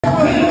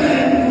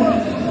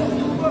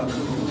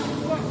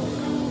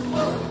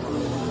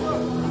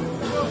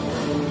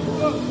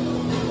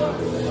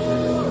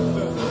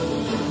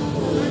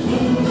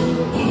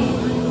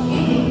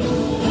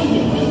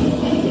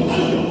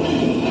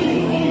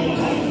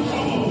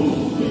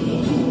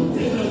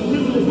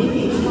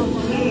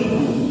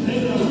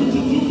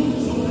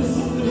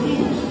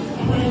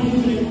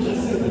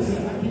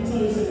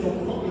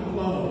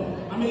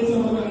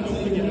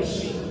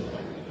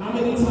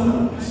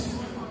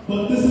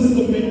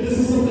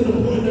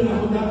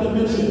to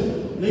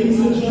mention, ladies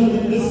and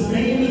gentlemen, this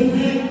main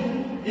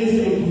event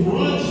is a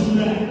grudge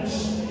match.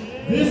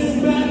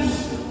 This match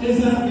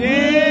is a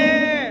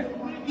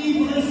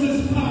real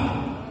versus Pop.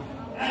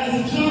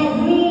 As Ja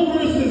Rule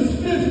versus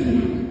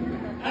 50.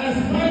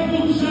 As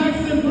Michael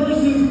Jackson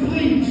versus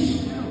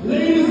Bleach.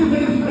 Ladies and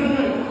gentlemen,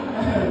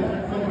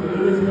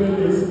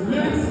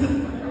 next,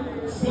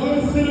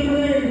 starts in the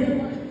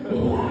ring,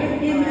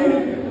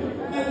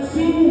 at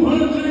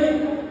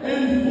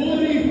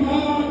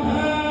 245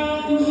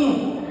 pounds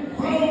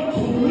from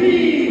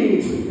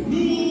Queens,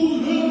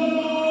 New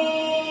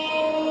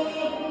York.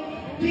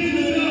 Give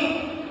it up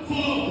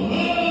for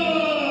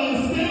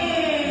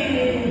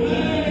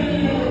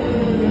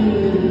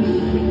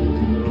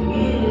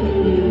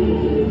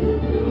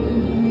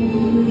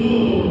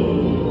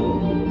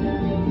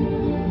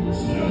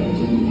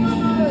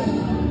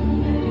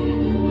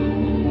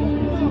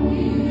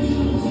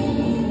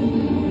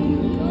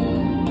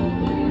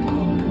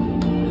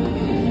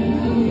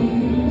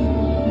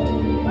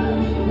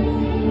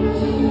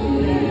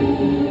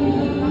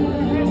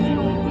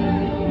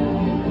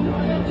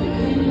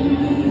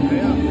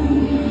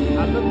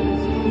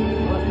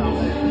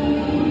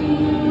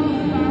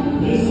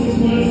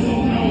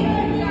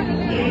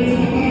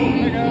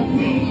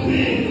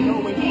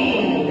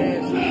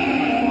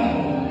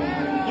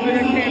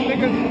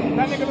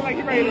That nigga look like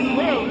he ready to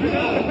grill. That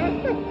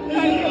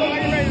nigga look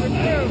like he ready to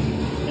grill.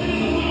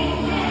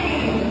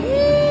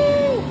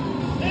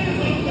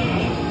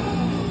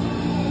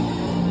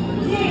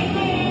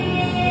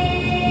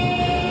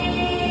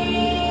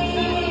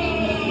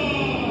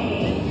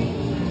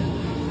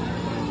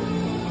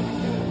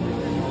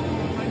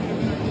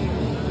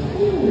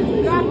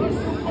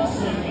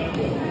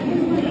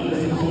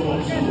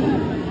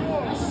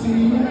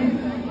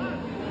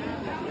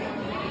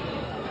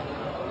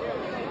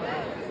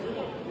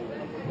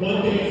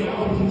 One day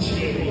African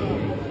champion.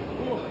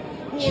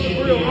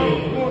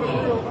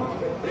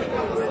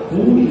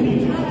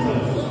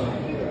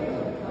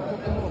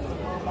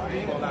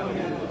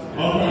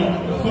 All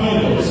right,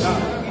 fighters,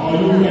 are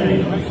you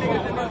ready?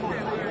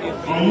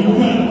 Are you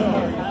ready?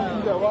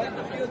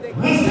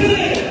 Let's get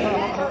it!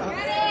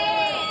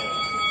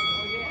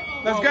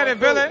 Let's get it,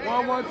 Villain.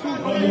 1, 1, 2,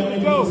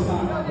 go.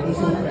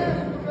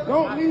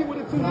 Don't leave with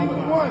a 2, leave with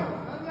a 1.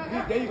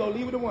 There you go,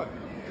 leave with a 1.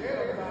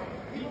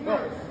 Go.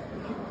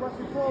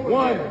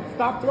 One,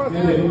 stop thrusting.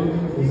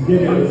 Let's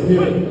get it, let's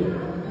get it.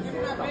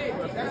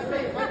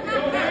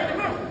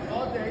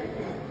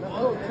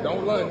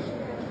 Don't lunge.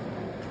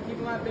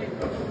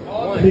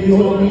 Please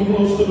don't be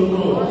close to the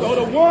ropes. Go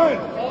to 1.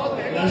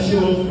 That's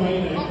your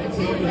fight and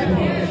take the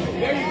punch.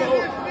 There you go.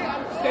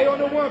 Stay on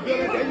the 1,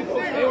 Villain. There you go.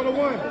 Stay on the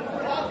 1.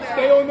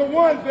 Stay on the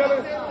 1,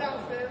 Villain.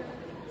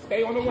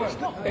 Stay on the 1.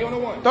 Stay on the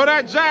 1. Throw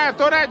that jab.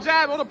 Throw that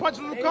jab. All the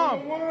punches will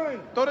come.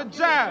 Throw the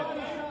jab.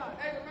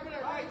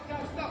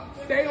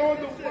 Stay on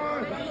the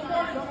 1.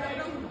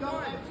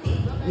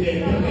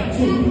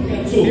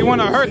 He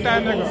want to hurt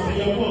that nigga.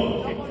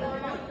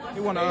 He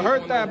want to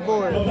hurt that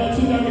boy. He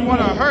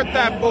want to hurt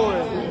that boy.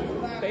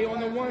 Stay on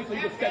the 1 so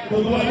you can set the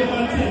 1.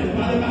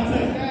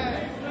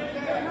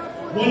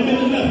 1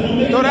 minute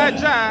left. Throw that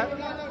jab.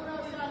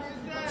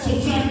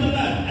 Subtract the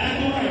left.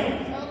 Add the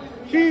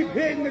right. Keep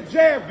hitting the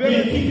jab, Villain.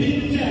 Yeah, keep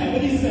hitting the jab.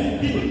 What he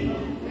said? Hit it.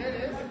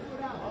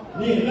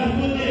 Yeah, left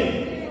foot in.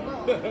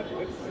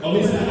 Oh,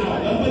 he said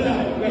out. Left foot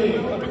out.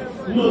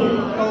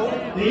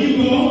 Look. There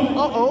you go.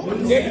 Uh-oh.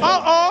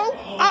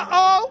 Uh-oh.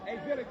 Uh-oh. Hey,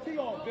 Villain, tee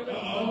off, Villain.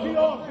 Tee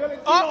off, Villain.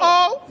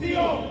 Uh-oh. Tee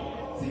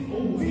off.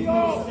 Tee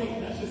off.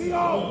 Tee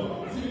off.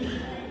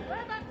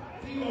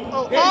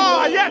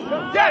 Oh, yes.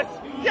 Yes.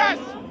 Yes.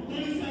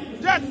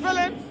 Yes,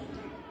 Villain.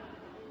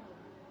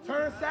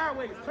 Turn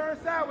sideways. Turn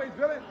sideways,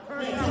 Villain.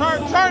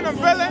 Turn him,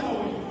 Villain.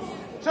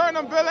 Turn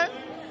him, Villain.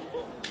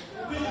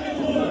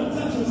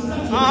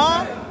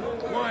 Uh-huh.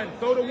 1.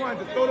 Throw the 1.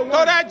 Just throw the 1.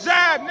 Throw that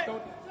jab.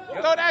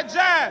 Throw that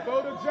jab.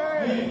 Throw the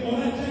jab.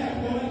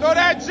 Throw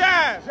that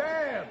jab.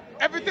 Jab.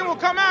 Everything will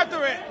come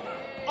after it.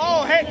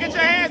 Oh, hey, get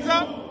your hands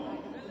up.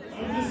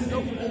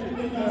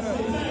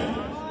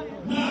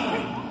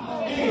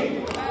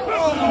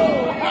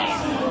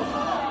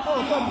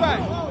 Oh, come back.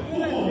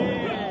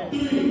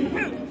 3,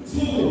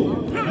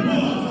 2,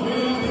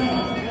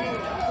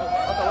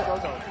 1.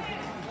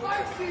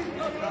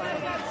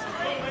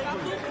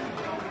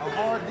 A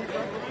hard deep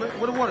breath.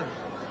 What a water.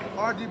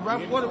 Hard deep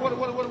breath. What.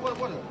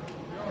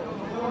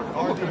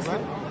 Hard deep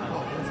breath.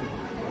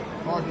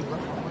 Hard deep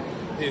breath.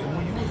 Yeah.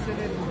 When you sit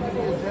there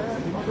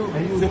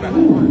and you sit back.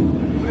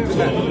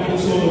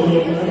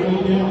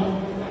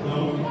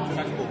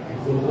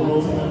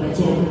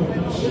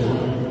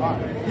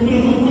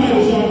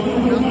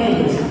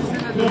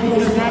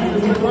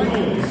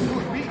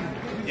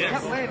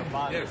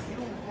 Yes.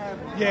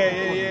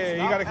 Yeah.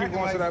 You gotta keep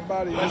going to that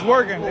body. It's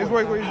working. It's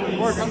working.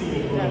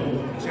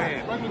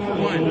 Jab.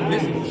 1.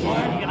 Listen. 1. You're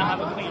gonna have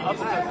a clean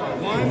uppercut.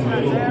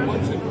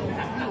 1, 2.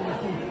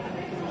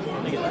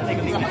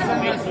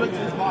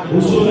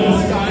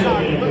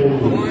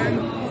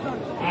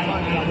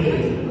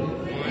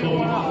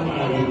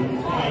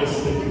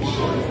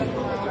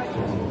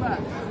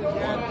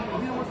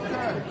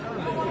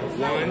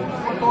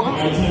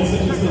 right, 10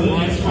 seconds to the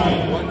next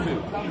fight. 1, 2.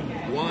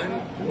 1,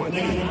 1, 2.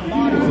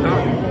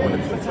 Stop. 1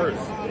 and 2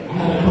 first.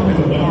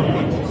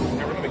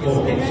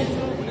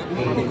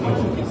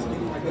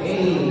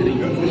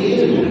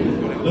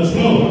 Let's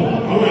go.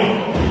 All right.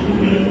 You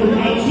ready for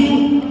round 2?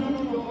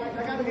 I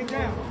gotta get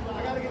down.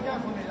 I gotta get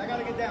down from this. I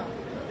gotta get down.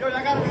 Yo,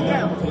 I gotta get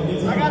down.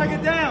 I gotta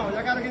get down.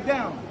 I gotta get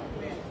down.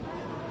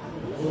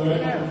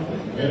 Get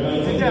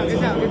down, get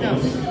down, get down.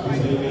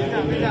 Get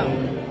down, get down.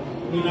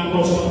 We're not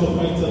going to stop the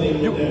fight till they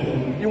get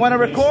down. You want to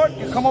record?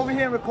 You come over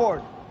here and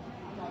record.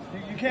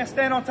 You can't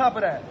stand on top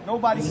of that.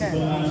 Nobody can.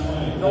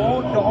 The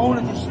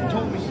owner just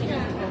told me you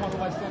can't. They want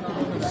nobody stand on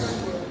top of that.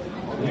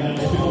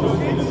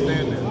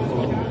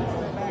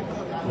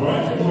 All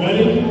right, you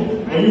ready?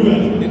 Are you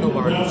ready?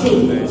 Round 2.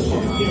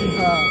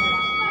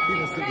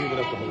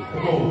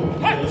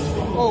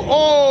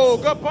 Oh,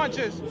 good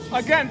punches.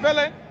 Again,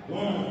 Villain.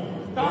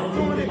 Stop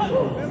doing it.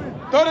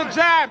 Throw the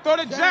jab, throw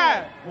the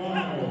jab.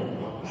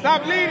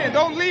 Stop leading,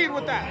 don't lead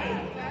with that.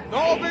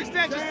 Don't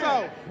overextend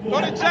yourself.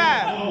 Throw the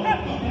jab.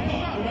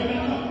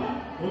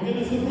 We'll get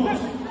this approach.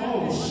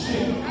 Oh,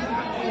 shit.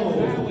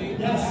 Oh,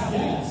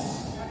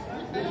 yes.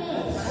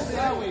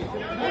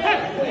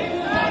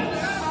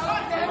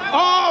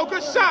 Oh,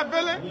 good shot,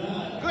 Villain.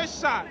 Good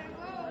shot.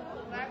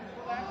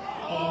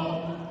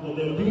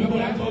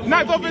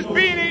 Knocked off his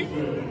beanie.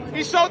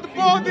 He showed the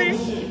baldy.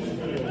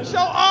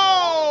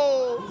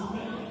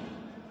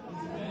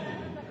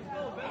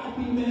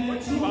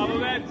 Follow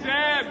that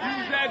jab.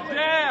 Use that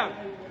jab.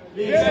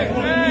 Use that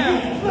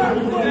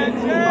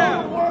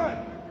jab.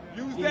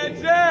 Use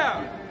that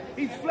jab.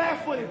 He's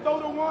flat-footed. Throw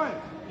the 1. 1, 1,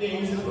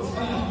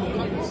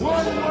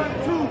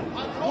 2.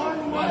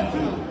 1, 1, 2.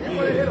 You're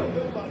gonna hit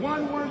him.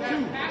 1, 1, 2.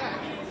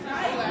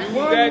 Use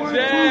that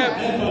jab.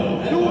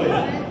 Do it.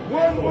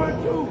 1,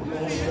 1, 2.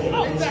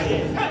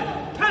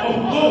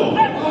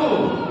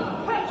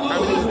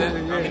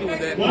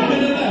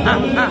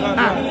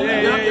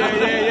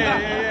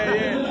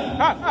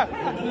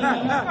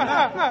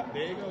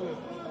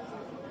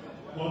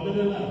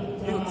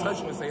 He'll touch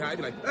him and say hi. He'll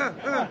be like,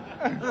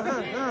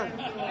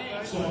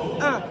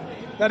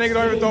 That nigga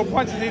don't even throw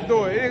punches, he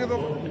threw it.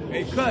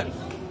 Hey, cut.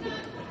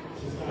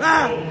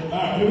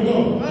 Here we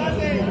go.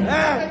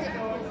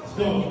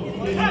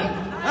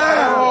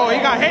 Oh, he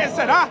got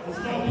handset, huh?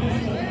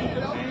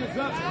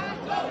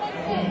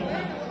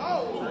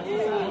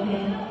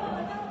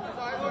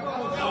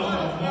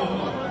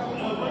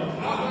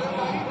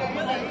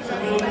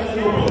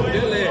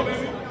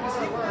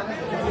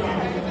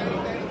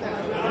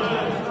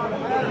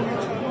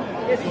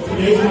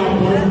 Today's my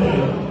birthday.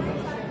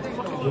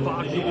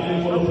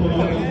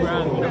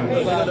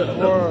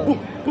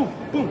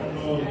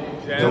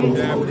 Don't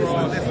throw this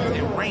unless it's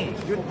in range.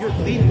 You're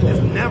leading this.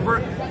 Never,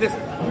 listen.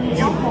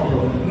 You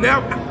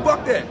never,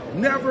 fuck that.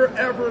 Never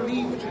ever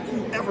lead with your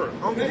 2 ever. I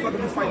don't give a fuck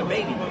if you fight a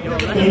baby. You know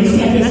what I mean?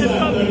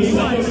 30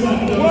 seconds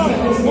left.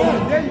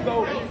 There you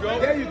go.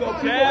 There you go.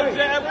 Jab,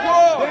 jab,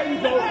 pull. There you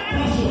go.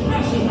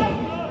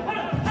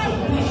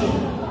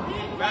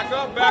 Back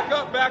up, back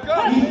up, back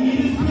up.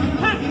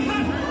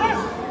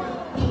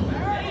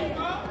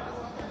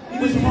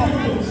 Push him off.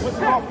 Push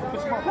him off.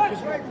 Push him off.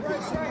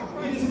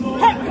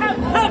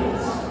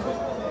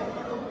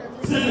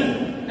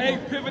 Hey,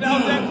 pivot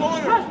out that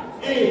corner.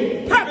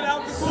 Pivot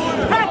out the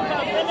corner.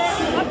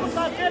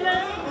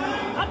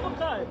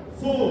 Uppercut.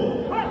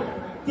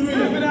 4, 3,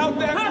 Pivot out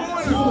that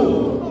corner. 2,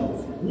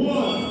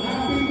 1.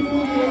 Happy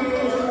New Year.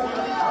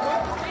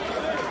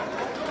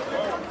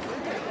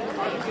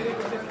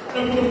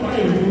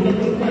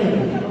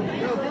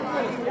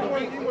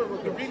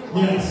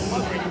 Yes.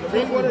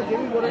 Give me water.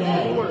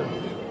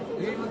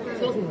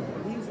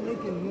 He's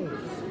making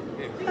noise.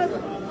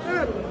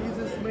 He's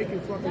just making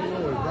fucking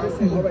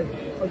noise. All right.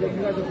 Okay,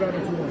 you guys are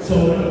grabbing too much. So,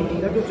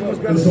 that goes too much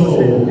grabbing too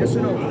much. Yes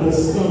or no?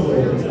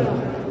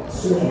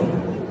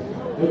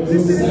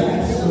 This is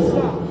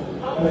stop.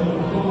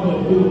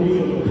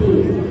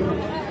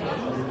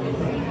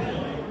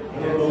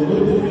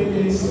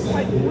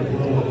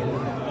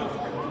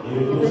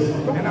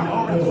 And I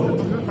always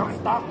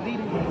stop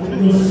leading with the 2.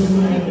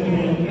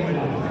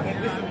 And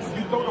listen,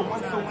 you throw the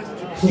 1 so much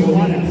that you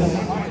want it.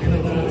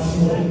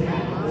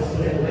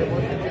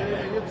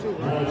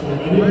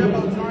 Right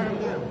about time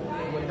there.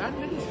 When that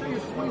nigga say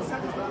it's 20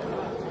 seconds left,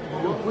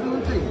 what do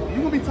you think? You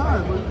gonna be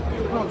tired, but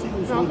no,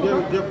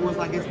 therefore it's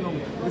like it's no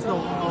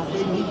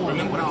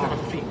remember what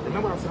I'm saying.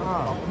 Remember what I'm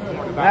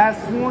saying.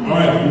 Last one. All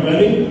right, you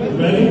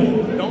ready?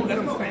 Don't let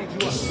him stand you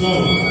up. Let's go.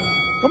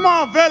 Come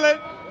on, Villain.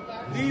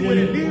 Lead with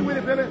it,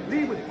 Villain.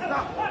 Lead with it.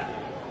 Stop.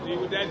 Lead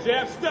with that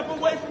jab. Step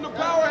away from the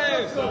power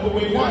hand. Step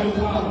away from the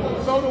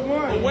power. Throw the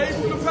 1. Away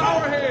from the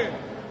power hand.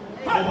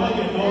 No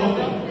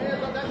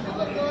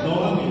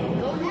hugging.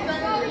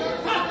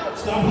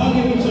 Stop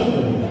hugging each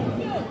other.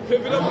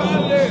 Pivot up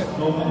out of there.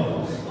 No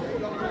hugs.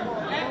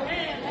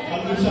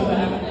 Hug each other.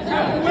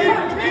 Away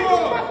from the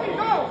floor.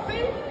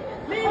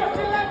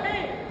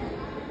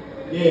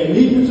 Yeah,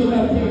 lead with your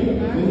left hand.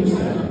 Then you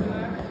stand.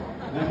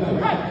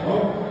 Back up.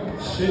 Oh,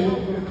 shit.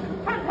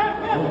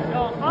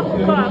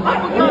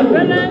 Uppercut,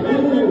 Villain.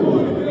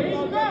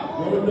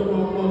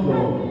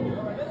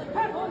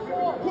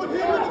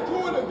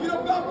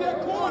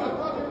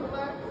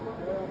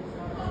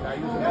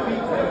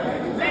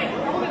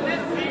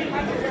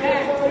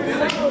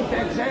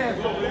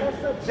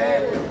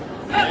 Jab.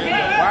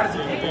 Why does he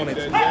keep on it?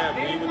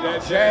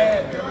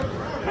 Jab.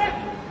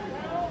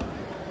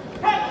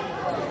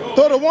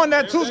 Throw the one,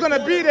 that two's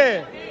gonna be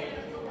there.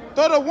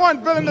 Throw the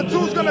one, Villain, the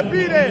two's gonna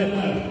be there.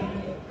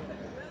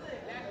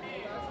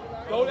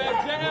 Throw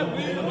that jab,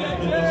 lead with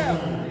that jab.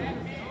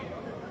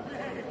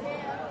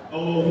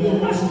 Oh, he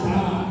almost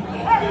died.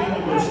 That thing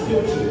almost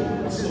killed you.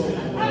 I saw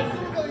that.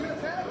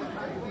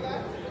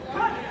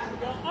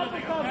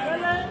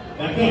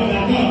 Back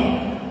up.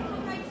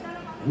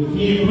 We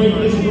can't break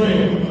this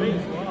brand.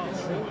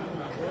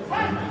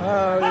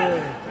 Oh,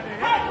 yeah.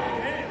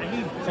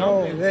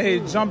 Oh, there he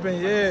jumping,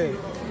 yeah.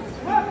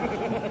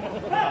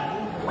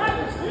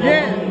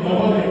 Yeah.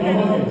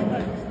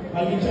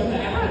 Like each other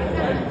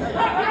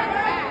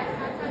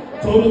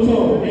toe to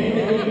toe, hand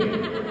to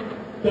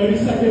hand. 30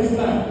 seconds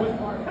left.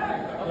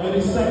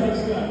 30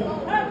 seconds left.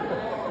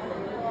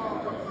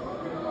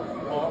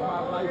 All my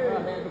life I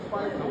had to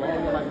fight.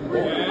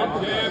 Let the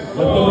hands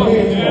go.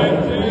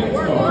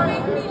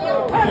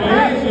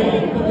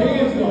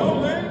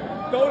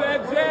 Throw that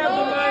jab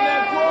behind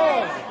that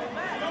cross.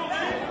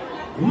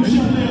 You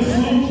should play a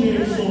slow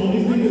jam song.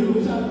 These niggas, we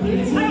should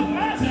dance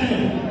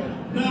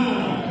 10,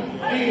 9,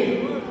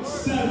 8,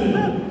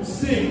 7,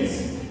 6,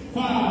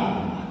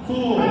 5, 4,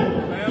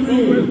 3,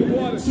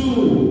 2,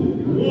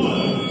 1.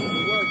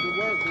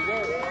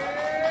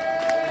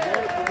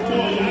 Come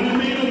on, y'all the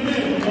main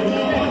event. Y'all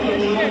the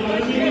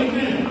main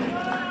event.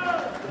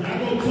 Y'all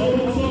go toe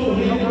to toe,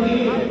 hand to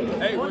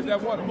hand. Hey, where's that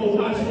water? I'm gonna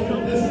watch from a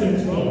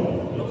distance, bro.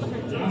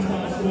 Y'all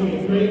start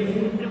swinging crazy.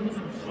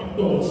 I'm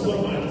throwing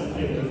somebody's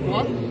head. Come on,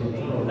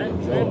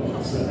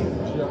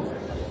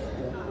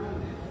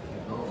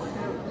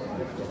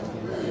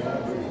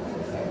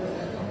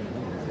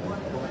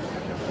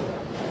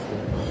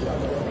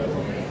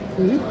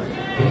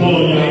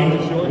 y'all.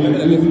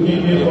 We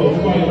came here for a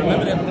fight.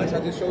 Remember that punch I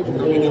just showed you?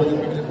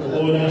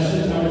 All that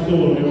shit I was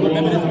doing.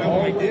 Remember this one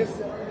like this?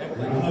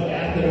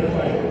 After the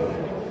fight.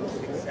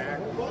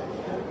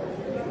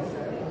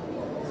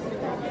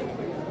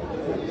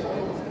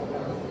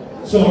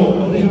 So,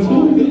 they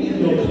told me, you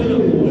know,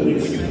 when they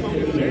said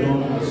that they're on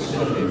the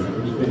show,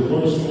 they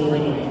were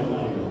scoring on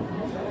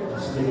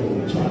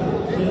trying to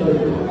kill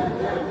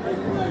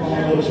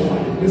follow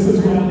trying. This is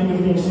why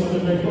niggas go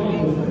Southern Ray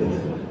Farmers.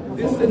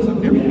 This is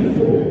everything.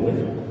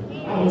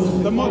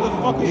 The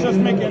motherfucker's just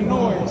making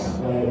noise.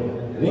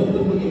 What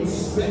did we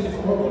expect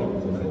from him?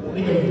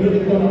 Nigga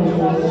really thought I was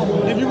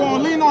going to If you're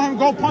gonna lean on him,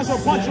 go punch or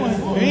punch you. If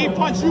he ain't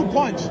punch, you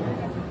punch.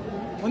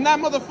 When that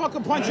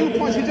motherfucker punch, you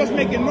punch, he just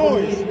making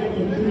noise.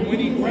 When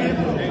he grabs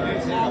him,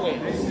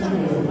 sideways,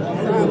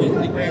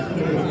 he grabs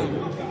him.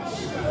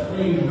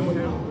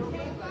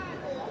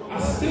 I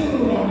still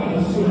don't know how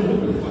to swim.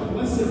 What the fuck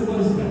lesson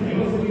was that? It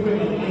wasn't even a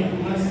life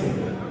lesson.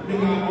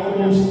 Nigga, I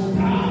almost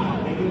died.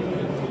 Nigga,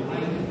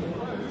 like,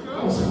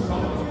 I was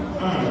fucked.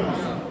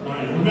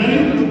 Alright, ready?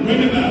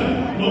 Bring it back.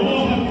 No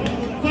more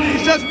fight.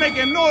 He's just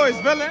making noise,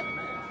 Villain.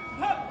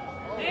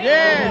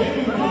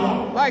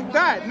 Yeah, like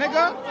that,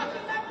 nigga.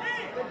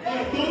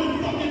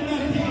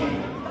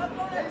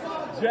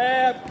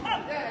 Jab.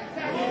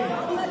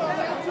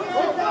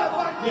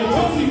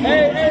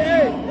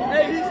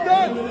 Hey, he's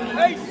done.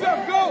 Hey, Chef,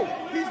 go.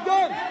 He's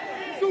done.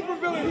 Supa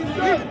Villain, he's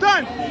done. He's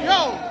done. Yo.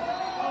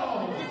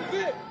 This is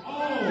it.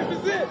 This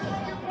is it.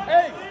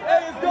 Hey,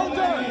 it's go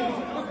time.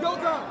 It's go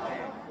time.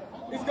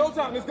 It's go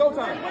time. It's go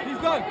time. He's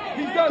done.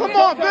 He's done. Come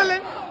on,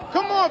 Villain.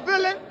 Come on,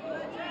 Villain.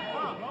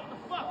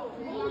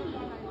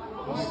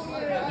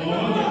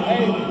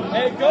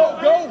 Hey, go.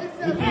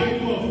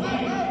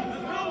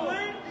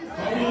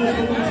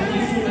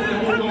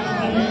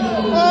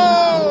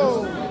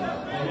 Oh!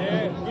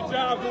 Yeah, good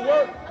job, good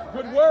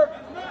work.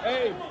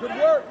 Hey, good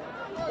work.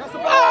 That's a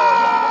ball. Oh!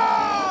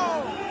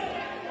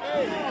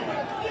 Hey,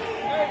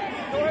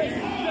 go ahead.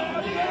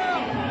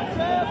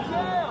 Jab.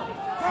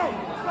 Go.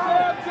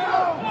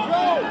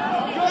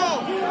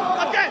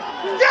 Okay,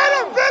 get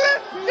him, Villain!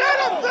 Get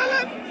him,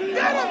 Villain!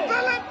 Get him,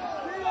 Villain!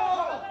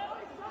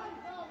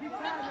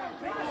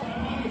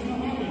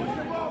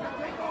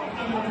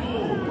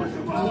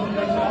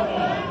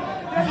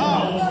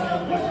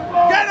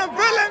 Get him,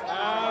 Villain!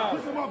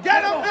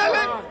 Get him,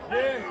 Villain!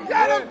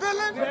 Get him,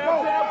 Villain!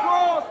 Jab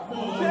cross.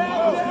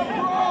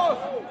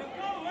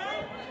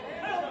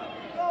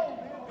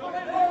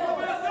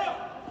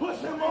 Push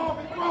him off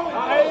and throw him.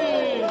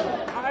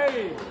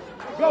 Hey.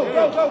 Go.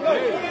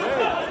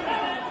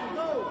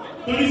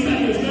 30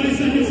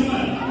 seconds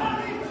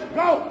left.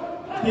 Go.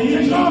 Can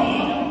you jump?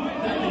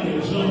 That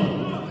nigga jump.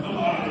 I'm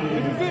out of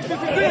here. This is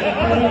it. I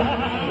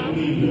don't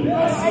believe him. I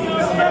see it. I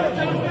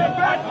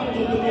thought the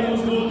man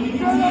was going to leave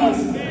his ass.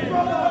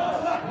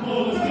 Come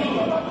on, let's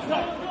go.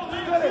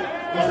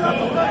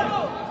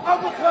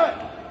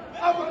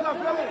 Uppercut,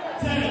 Billy.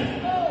 10,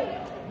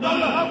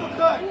 9,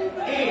 Uppercut.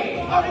 8,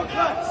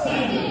 Uppercut.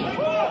 7,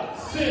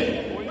 6,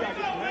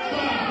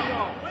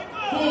 5,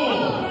 4,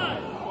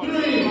 3,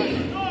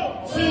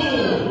 2,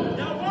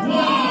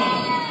 1.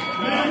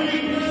 Merry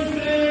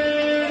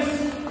Christmas!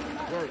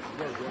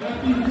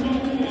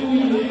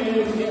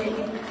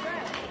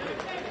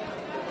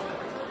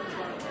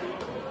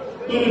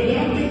 But if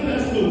y'all think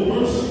that's the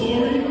worst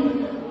story,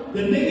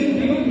 the nigga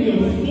gave me a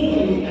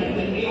 40 at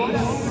the age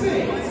of 6.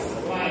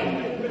 Like,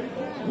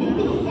 what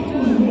the fuck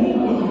was wrong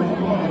with my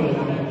father?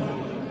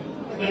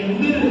 Like,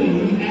 literally,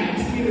 he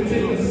asked me to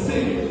take a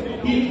sip.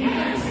 He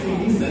asked me,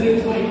 he said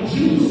it's like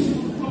juice.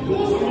 Of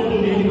course I don't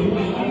believe him.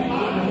 I'm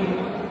fine.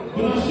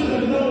 But I should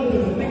have known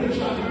because the nigga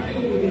tried to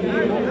kill me.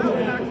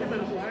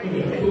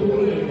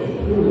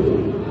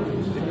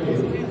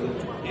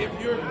 If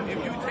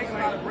you take a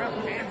lot of breath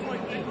and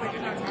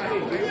you're not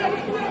tired.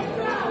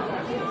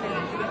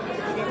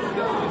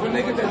 For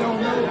niggas that don't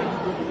know,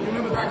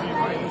 remember back in the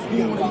fight,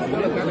 you want to be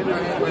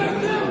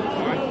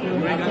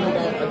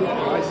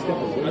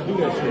I do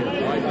that shit.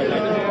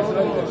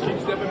 Keep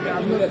stepping back.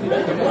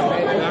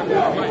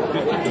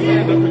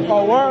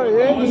 Oh, word,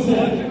 yeah.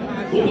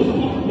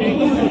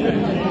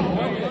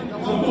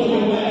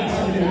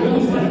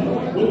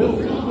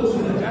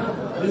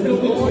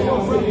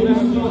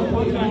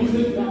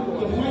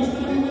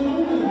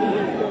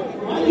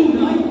 Why you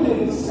like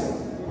this?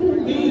 Who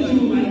made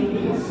you like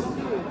this?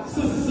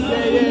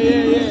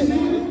 Society.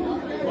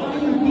 Why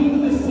you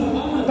doing this to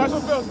us? That's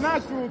what feels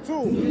natural,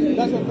 too.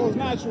 That's what feels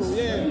natural,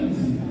 yeah.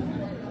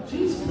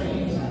 She's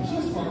crazy.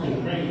 She's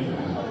fucking crazy.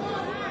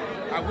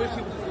 I wish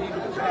he was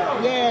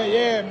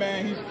Yeah,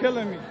 man. He's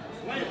killing me.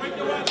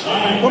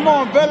 Right. Come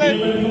on, Villain.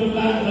 Get ready for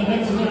the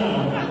next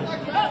round.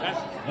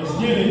 Let's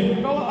get it.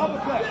 Throw an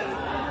uppercut.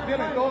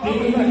 Villain, throw an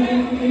uppercut.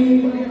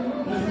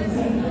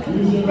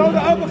 Throw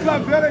the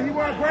uppercut, Villain. He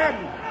won't grab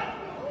you.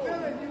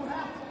 Villain, you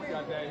have to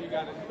win. He got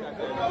that.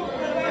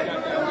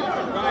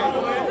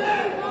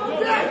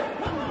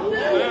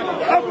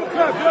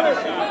 Uppercut, Villain.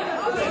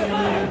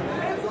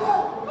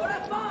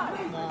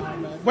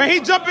 When he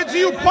jump into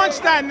you, punch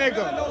that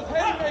nigga.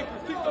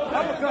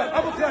 Uppercut.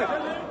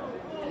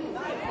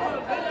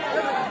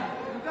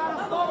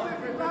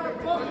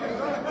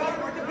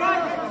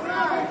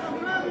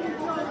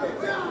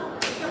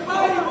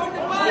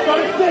 Go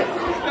to 6.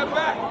 Step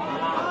back.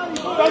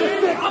 Go to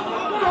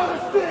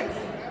 6.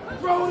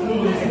 Throw the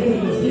 6.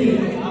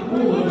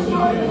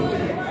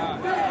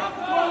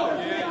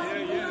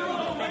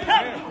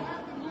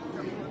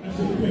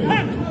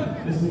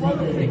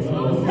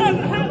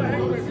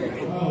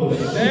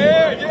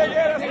 Yeah,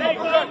 that's an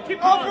uppercut.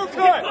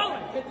 Uppercut.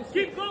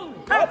 Keep going.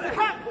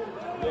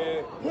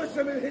 Yeah. Push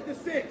him and hit the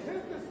 6. Push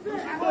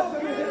him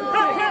and hit the 6.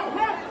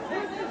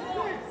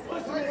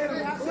 Push him and hit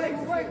the 6.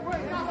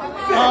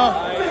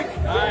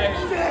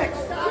 6.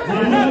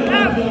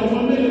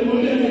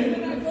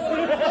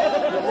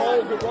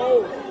 The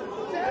roll.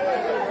 Hit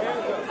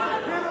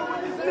him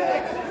with the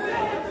 6.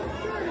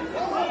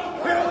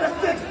 Hit him with the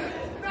 6.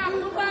 Knock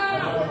him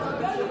out.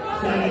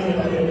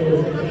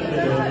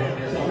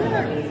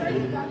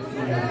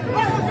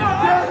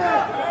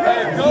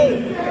 Hey, go.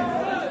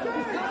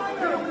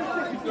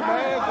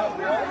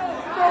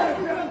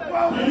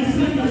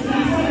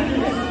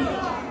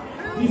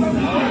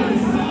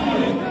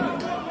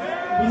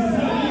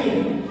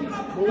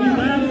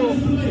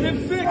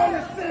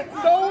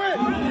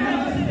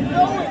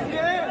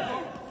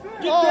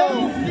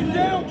 Get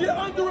down, get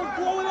under him,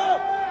 blow it up.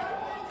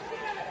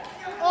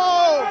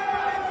 Oh!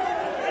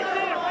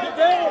 Get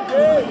down,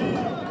 good.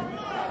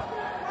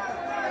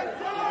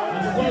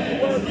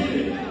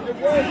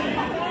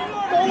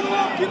 Throw it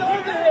up, get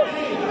under him.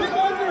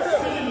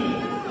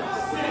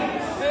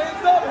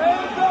 Hands up.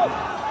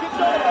 Get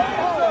your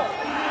hands up.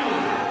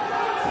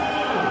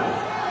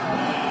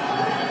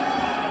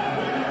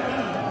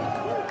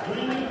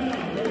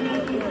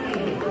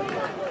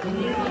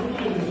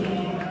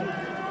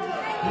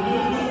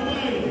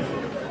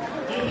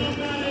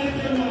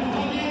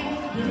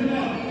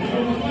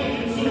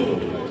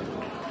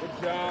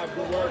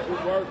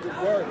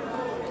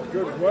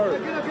 Good work.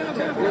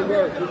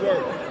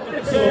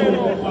 So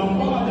my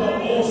father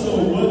also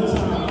one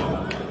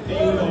time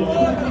gave a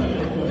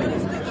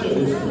shit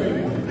was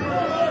crazy.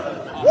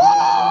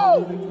 Woo!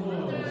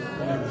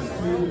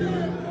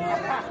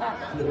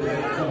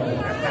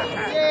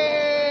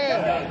 Yeah!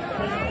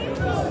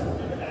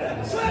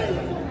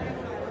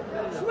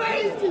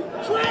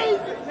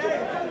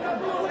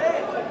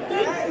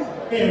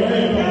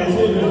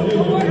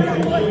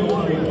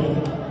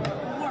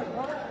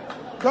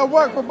 Good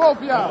work for both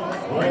of y'all.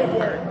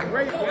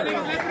 Great. Leave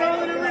it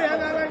over the ring. I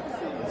like to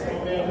see.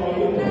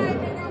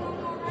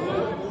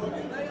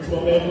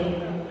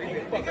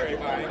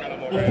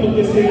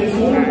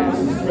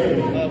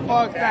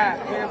 Fuck that.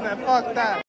 Fuck that.